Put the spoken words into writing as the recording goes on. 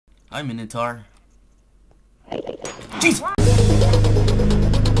Hi, Minotaur. Jeez!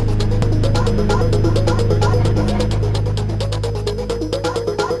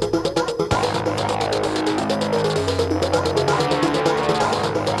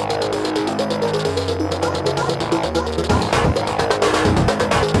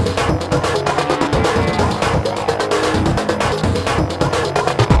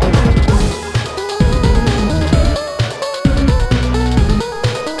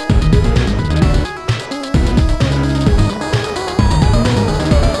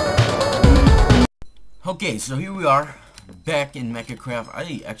 Okay, so here we are, back in MEKACRAFT.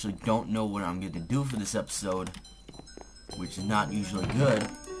 I actually don't know what I'm going to do for this episode, which is not usually good,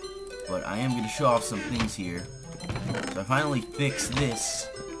 but I am going to show off some things here. So I finally fixed this,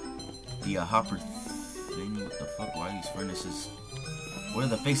 the hopper thing. What the fuck, why are these furnaces? What are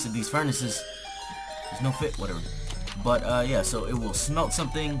the face of these furnaces? There's no fit, whatever. But yeah, so it will smelt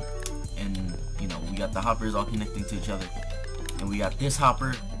something, and you know, we got the hoppers all connecting to each other, and we got this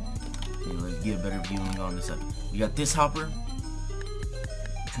hopper. Let's get a better viewing on this side. We got this hopper,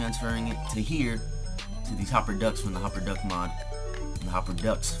 transferring it to here, to these hopper ducts from the hopper duct mod, and the hopper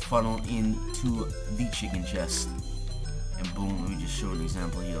ducts funnel into the chicken chest. And boom, let me just show an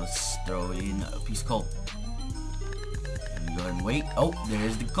example here. Let's throw in a piece of coal. And we go ahead and wait. Oh,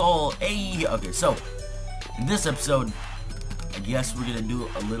 there's the coal. Hey! Okay, so, in this episode, I guess we're gonna do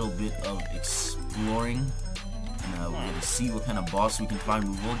a little bit of exploring. We're going to see what kind of boss we can find.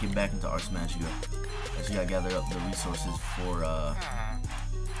 We will get back into our Smash Go. Actually, I gather up the resources for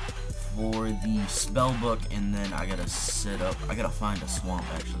the spell book, and then I gotta set up. I gotta find a swamp.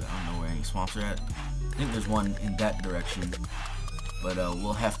 Actually, I don't know where any swamps are at. I think there's one in that direction, but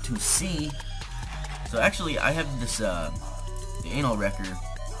we'll have to see. So actually, I have this the anal wrecker,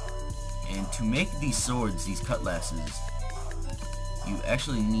 and to make these swords, these cutlasses, you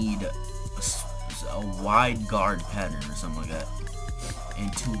actually need a wide guard pattern or something like that.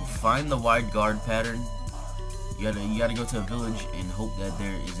 And to find the wide guard pattern, you gotta go to a village and hope that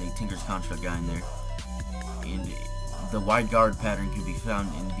there is a Tinker's Construct guy in there. And the wide guard pattern can be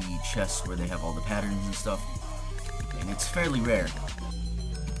found in the chests where they have all the patterns and stuff. And it's fairly rare.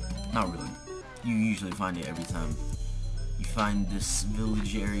 Not really. You usually find it every time you find this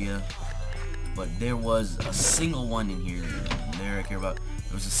village area. But there was a single one in here. There I care about.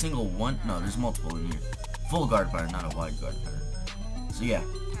 There was a single one. No, there's multiple in here. Full guard pattern, not a wide guard pattern. So yeah,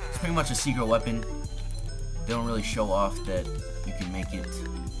 it's pretty much a secret weapon. They don't really show off that you can make it.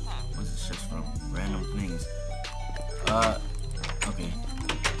 What's this just from? Random things. Okay.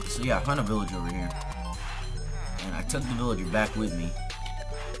 So yeah, I found a village over here, and I took the villager back with me,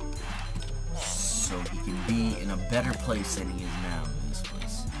 so he can be in a better place than he is now. In this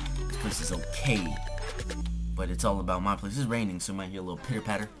place. This place is okay. But it's all about my place. It's raining, so you might hear a little pitter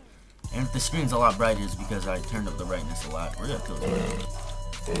patter. And if the screen's a lot brighter, it's because I turned up the brightness a lot. We're gonna kill it.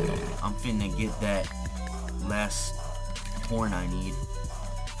 I'm finna get that last horn I need.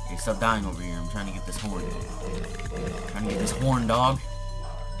 Hey, stop dying over here. I'm trying to get this horn. Trying to get this horn, dog.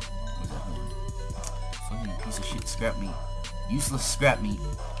 Where's that horn? Fucking piece of shit scrap meat. Useless scrap meat.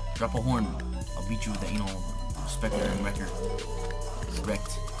 Drop a horn. I'll beat you with the anal respecter and wrecker.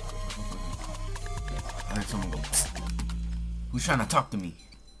 Wrecked. I heard someone go, psst. Who's trying to talk to me?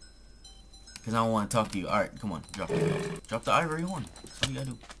 Because I don't want to talk to you. Alright, come on. Drop it. Drop the ivory horn. That's all you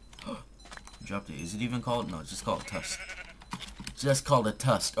gotta do. Dropped it. Is it even called? No, it's just called a tusk. It's just called a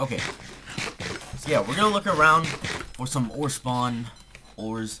tusk. Okay. So yeah, we're going to look around for some ore spawn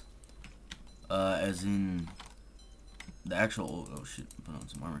ores. As in the actual... Oh shit. Put on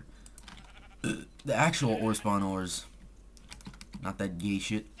some armor. The actual ore spawn ores. Not that gay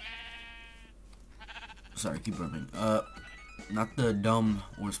shit. Sorry, keep running. Not the dumb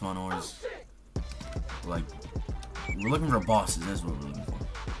ore spawn ores. Like, we're looking for bosses, that's what we're looking for.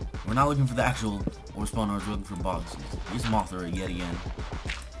 We're not looking for the actual ore spawn ores, we're looking for bosses. Here's Mothra yet again.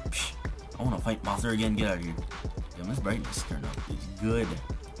 Psh, I wanna fight Mothra again, get out of here. Damn, this brightness turned up. It's good.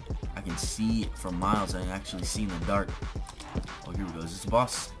 I can see for miles, I can actually see in the dark. Oh, here we go, is this a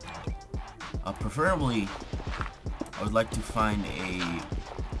boss? Preferably, I would like to find a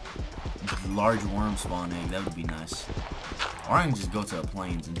large worm spawn egg. That would be nice. Or I can just go to the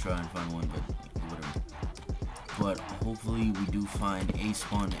plains and try and find one, but whatever. But hopefully we do find a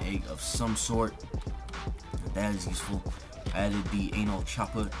spawn egg of some sort. That is useful. I added the anal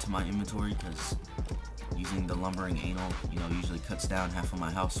chopper to my inventory because using the lumbering anal, you know, usually cuts down half of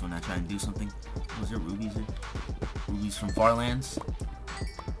my house when I try and do something. Was there rubies here? Rubies from Farlands?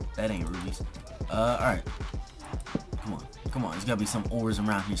 That ain't rubies. Alright. Come on. Come on. There's gotta be some ores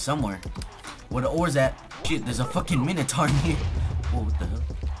around here somewhere. Where the ores at? Shit, there's a fucking Minotaur in here. Whoa, what the hell?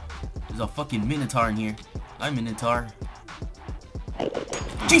 There's a fucking Minotaur in here. Hi, Minotaur.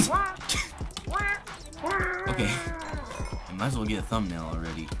 Jeez! Okay. I might as well get a thumbnail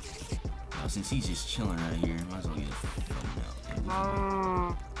already. Since he's just chilling right here, might as well get a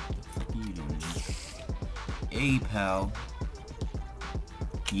thumbnail. What are you doing here? Hey, pal.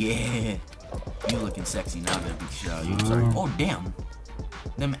 Yeah. You looking sexy now, that big shot. You sorry. Oh, damn.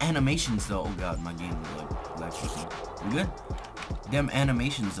 Them animations, though. Oh, God, my game was like black chicken. We good? Them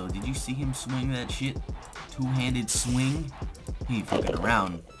animations, though. Did you see him swing that shit? Two-handed swing? He ain't fucking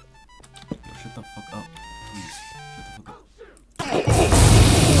around. Yo, shut the fuck up. Please. Shut the fuck up.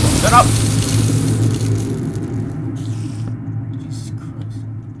 Shut up! Jesus Christ.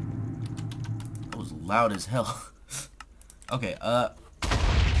 That was loud as hell. Okay, I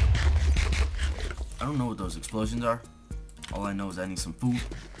don't know what those explosions are. All I know is I need some food.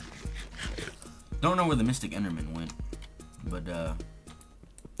 Don't know where the Mystic Enderman went. But,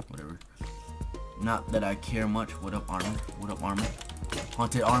 whatever. Not that I care much. What up, armor? What up, armor?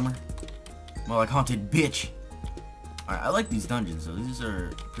 Haunted armor? More like haunted bitch. Alright, I like these dungeons, though. These are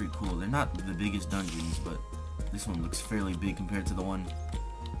pretty cool. They're not the biggest dungeons, but this one looks fairly big compared to the one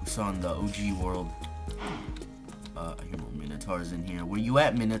we saw in the OG world. I hear more Minotaurs in here. Where you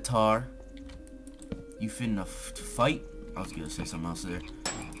at, Minotaur? You finna fight? I was gonna say something else there.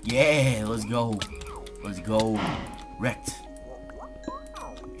 Yeah, let's go. Let's go. Wrecked.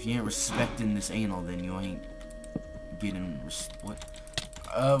 If you ain't respecting this anal, then you ain't getting what?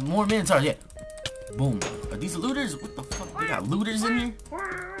 More Minotaurs, yeah. Boom. Are these looters? What the fuck? They got looters in here?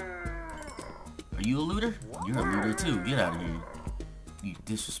 Are you a looter? You're a looter too. Get out of here. You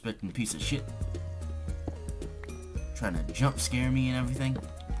disrespecting piece of shit. Trying to jump scare me and everything.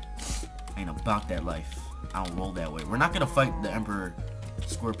 Ain't about that life. I don't roll that way. We're not gonna fight the Emperor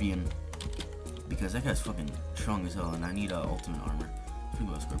Scorpion because that guy's fucking strong as hell and I need ultimate armor.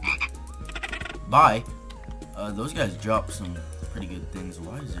 Scorpion. Bye. Those guys dropped some pretty good things.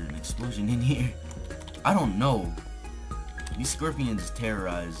 Why is there an explosion in here? I don't know. These scorpions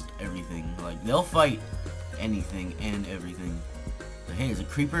terrorize everything. Like, they'll fight anything and everything. But hey, there's a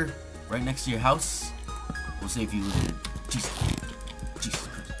creeper right next to your house. We'll say if you live in a... Jesus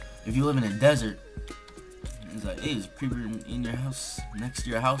Christ. If you live in a desert, it's like, hey, there's a creeper in your house, next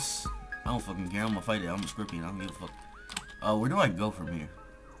to your house. I don't fucking care. I'm gonna fight it. I'm a scorpion. I don't give a fuck. Where do I go from here?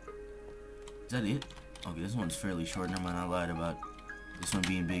 Is that it? Okay, this one's fairly short. Never mind, I lied about this one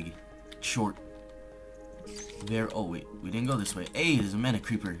being big. Short. There. Oh, wait. We didn't go this way. Hey, there's a mana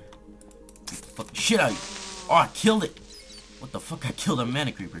creeper. Get the fucking shit out of you. Oh, I killed it. What the fuck? I killed a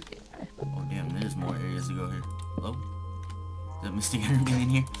mana creeper. Oh, damn. There's more areas to go here. Hello? Is that Mystic Enderman in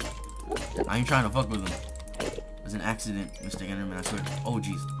here? I ain't trying to fuck with him. It was an accident, Mystic Enderman, I swear. Oh,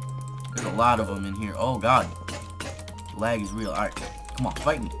 jeez. There's a lot of them in here. Oh, God. Lag is real. Alright. Come on.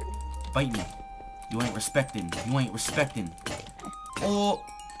 Fight me. Fight me. You ain't respecting. You ain't respecting. Oh.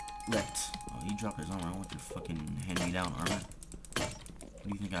 Wrecked. Oh, he dropped his armor. I want your fucking hand-me-down armor. What do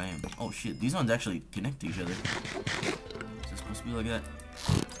you think I am? Oh, shit. These ones actually connect to each other. Is this supposed to be like that?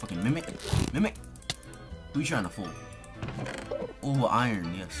 Fucking mimic. Mimic. Who you trying to fool? Oh,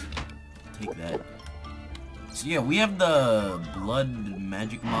 iron. Yes. Take that. So yeah, we have the blood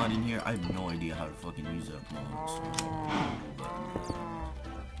magic mod in here. I have no idea how to fucking use that mod. So,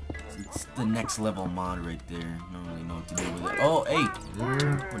 it's the next level mod right there. I don't really know what to do with it. Oh, hey! Oh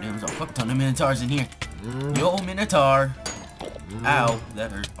damn, there's a fuck ton of Minotaurs in here. Yo, Minotaur! Ow,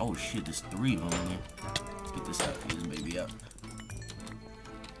 that hurt. Oh shit, there's 3 of them in here. Let's get this out. Get this baby out.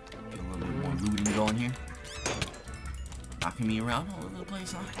 Get a little bit more looting going here. Knocking me around all over the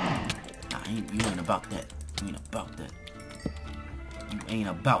place, huh? Nah, you ain't about that. You ain't about that. You ain't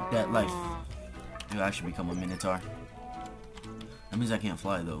about that life. Maybe I should become a Minotaur. That means I can't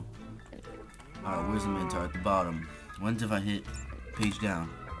fly though. Alright, where's the Minotaur? At the bottom. Once if I hit page down.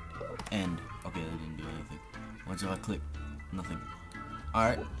 End. Okay, that didn't do anything. Once if I click. Nothing.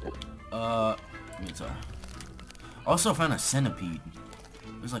 Alright. Minotaur. Also I found a centipede.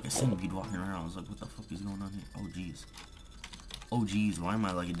 There's like a centipede walking around. I was like, what the fuck is going on here? Oh jeez. Oh jeez, why am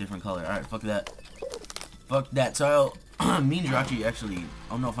I like a different color? Alright, fuck that. Fuck that. So, me and Jirachi actually,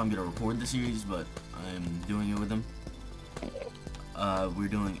 I don't know if I'm gonna record the series, but I'm doing it with him. We're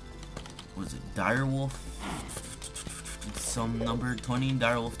doing, what is it, Direwolf? Some number 20,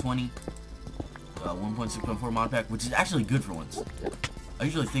 Direwolf 20. 1.6.4 mod pack, which is actually good for once. I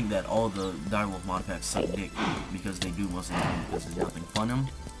usually think that all the Direwolf mod packs suck dick, because they do most of the time, because there's nothing fun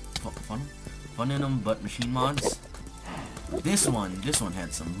in them, but machine mods. This one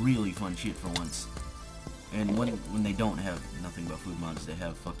had some really fun shit for once. And when they don't have nothing but food mods, they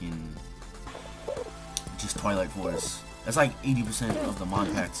have fucking just Twilight Forest That's like 80% of the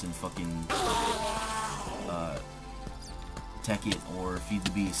mod packs in fucking Tech It or Feed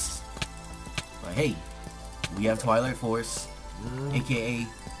the Beast. But hey, we have Twilight Force, aka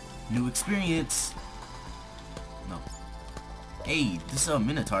new experience. No. Hey, this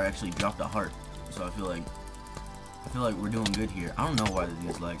Minotaur actually dropped a heart, so I feel like we're doing good here. I don't know why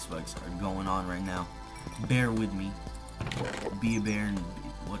these lag spikes are going on right now. Bear with me. Be a bear and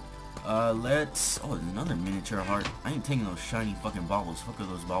what? Let's. Oh, another miniature heart. I ain't taking those shiny fucking baubles. Fuck are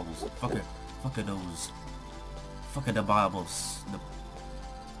those baubles. Fuck are those. Fuck are the baubles.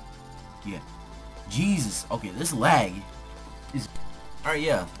 Yeah. Jesus. Okay, this lag is. Alright,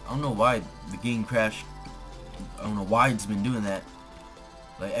 yeah. I don't know why the game crashed. I don't know why it's been doing that.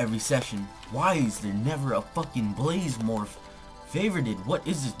 Like every session. Why is there never a fucking Blaze morph favorited? What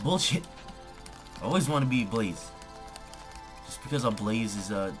is this bullshit? I always want to be Blaze. Just because a Blaze is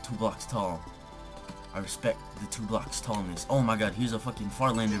 2 blocks tall. I respect the 2 blocks tallness. Oh my god, here's a fucking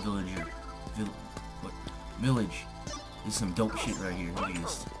Farlander villager. What? Village. There's some dope shit right here. Look at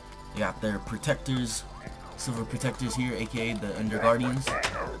this. They got their protectors. Silver protectors here, aka the Under Guardians.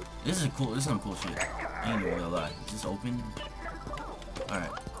 This is cool. This is some cool shit. I ain't even gonna lie. Is this open? Alright.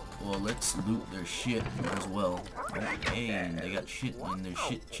 Well, let's loot their shit as well. Okay, and they got shit in their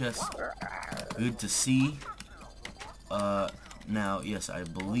shit chest. Good to see. Now, yes, I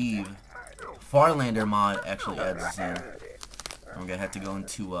believe Farlander mod actually adds this in. I'm gonna have to go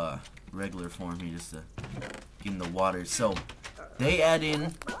into regular form here just to get in the water. So, they add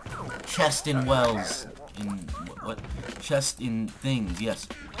in chest in wells. In what? Chest in things, yes.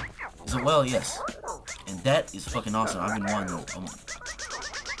 Is it well? Yes. And that is fucking awesome. I've been wanting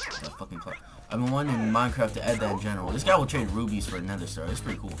I've been wanting in Minecraft to add that in general. This guy will trade rubies for another star. It's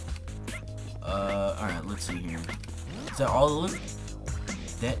pretty cool. Alright, let's see here. Is that all the loot?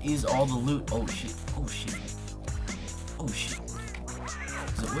 That is all the loot. Oh shit. Oh shit. Oh shit.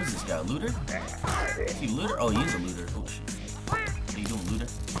 What is this guy? Looter? Is he looter? Oh, he is a looter. Oh shit. How you doing, looter?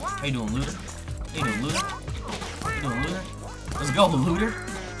 How you doing, looter? How you doing, looter? How you doing, looter? Let's go, looter.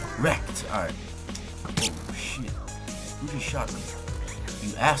 Wrecked. Alright. Oh shit. Who just shot me?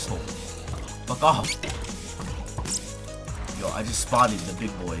 You asshole. Fuck off. Yo, I just spotted the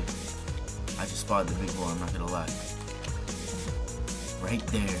big boy. I'm not gonna lie. Right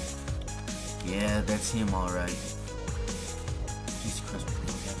there. Yeah, that's him, alright. Jesus Christ, what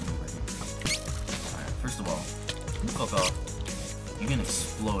the fuck happened over here? Alright, first of all, you fuck off. You can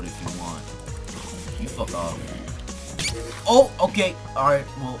explode if you want. You fuck off. Oh, okay. Alright,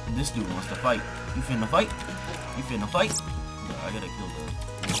 well, this dude wants to fight. You finna fight? You finna fight? Yeah, I gotta kill the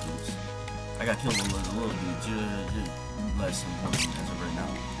little dudes. I gotta kill the little dudes. Just less important as of right now.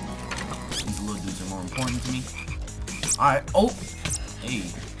 These little dudes are more important to me. Alright, oh! Hey,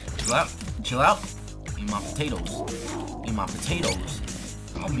 chill out. Chill out. Eat my potatoes. Eat my potatoes.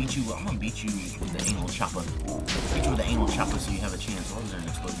 I'm gonna beat you with the anal chopper. Beat you with the anal chopper so you have a chance. Why was there an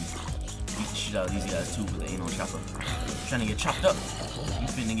explosion? Beat the shit out of these guys too with the anal chopper. Trying to get chopped up. You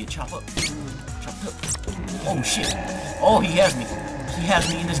finna get chopped up. Chopped up. Oh shit. Oh, he has me. He has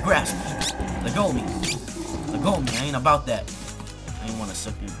me in his grasp. Let go of me. Let go of me. I ain't about that. I ain't wanna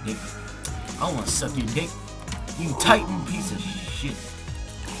suck your dick. I don't wanna suck your dick. You Titan piece of shit.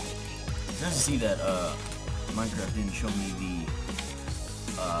 It's nice to see that Minecraft didn't show me the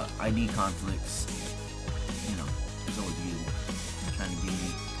ID conflicts. You know, it's always good. Trying to give me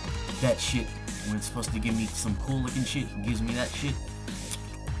that shit when it's supposed to give me some cool looking shit. It gives me that shit.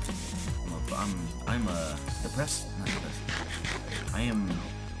 I'm depressed. Not depressed. I am.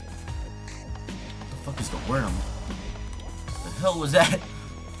 The fuck is the word? The hell was that?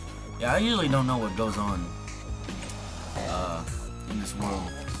 Yeah, I usually don't know what goes on in this world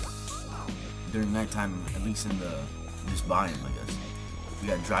during nighttime, at least in this biome, I guess. We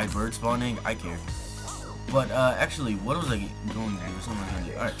got dry bird spawning. I care. But actually, what was I going to do? Something I was going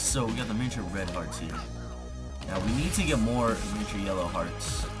to do. Alright, so we got the miniature red hearts here. Now we need to get more miniature yellow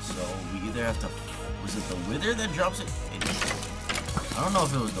hearts. So we either have to. Was it the wither that drops it? I don't know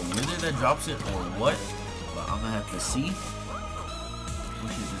if it was the wither that drops it or what, but I'm gonna have to see. Oh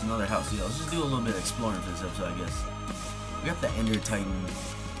shit, there's another house. Yeah, let's just do a little bit of exploring for this episode, I guess. We got the Ender Titan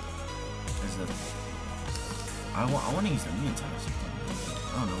as the. I want to use the Minotaur or something.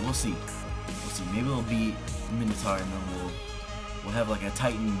 I don't know. We'll see. We'll see. Maybe it'll be Minotaur, and then we'll have like a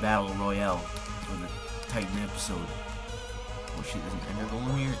Titan battle royale for the Titan episode. Oh shit, there's an Ender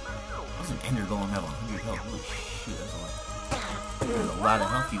Golem here. How does an Ender Golem have 100 health? Holy shit, that's a lot. There's a lot of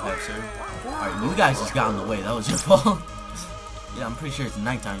health you have, sir. Alright, you guys just got in the way. That was your fault. Yeah, I'm pretty sure it's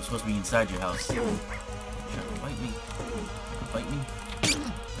nighttime. You're supposed to be inside your house. You're trying to fight me? Fight me?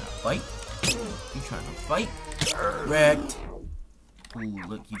 Fight? You trying to fight? Wrecked. Ooh,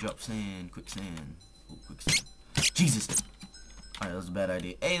 look, he dropped sand. Quicksand. Ooh, quicksand. Jesus. Alright, that was a bad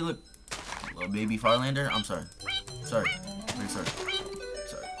idea. Hey, look. Little baby Farlander. I'm sorry. Sorry. Very sorry.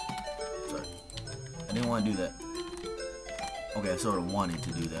 Sorry. Sorry. I didn't want to do that. Okay, I sort of wanted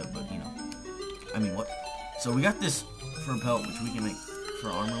to do that, but, you know. I mean, what? So we got this fur pelt, which we can make for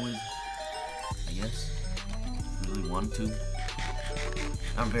armor with, I guess. If we really want to.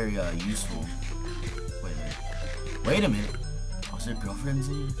 Not very, useful. Wait a minute. Wait a minute. Oh, is there girlfriends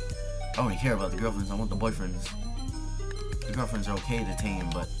in here? I don't really care about the girlfriends. I want the boyfriends. The girlfriends are okay to tame,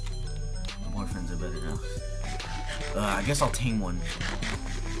 but the boyfriends are better now. I guess I'll tame one.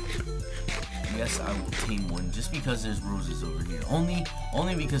 Yes, I will tame one just because there's roses over here. Only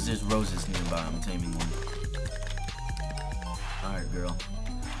because there's roses nearby. I'm taming one. Alright, girl.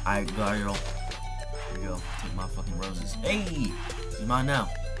 Alright, girl. Here you go. Take my fucking roses. Hey! She's mine now.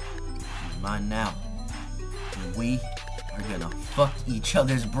 She's mine now. And we are gonna fuck each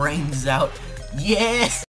other's brains out. Yes!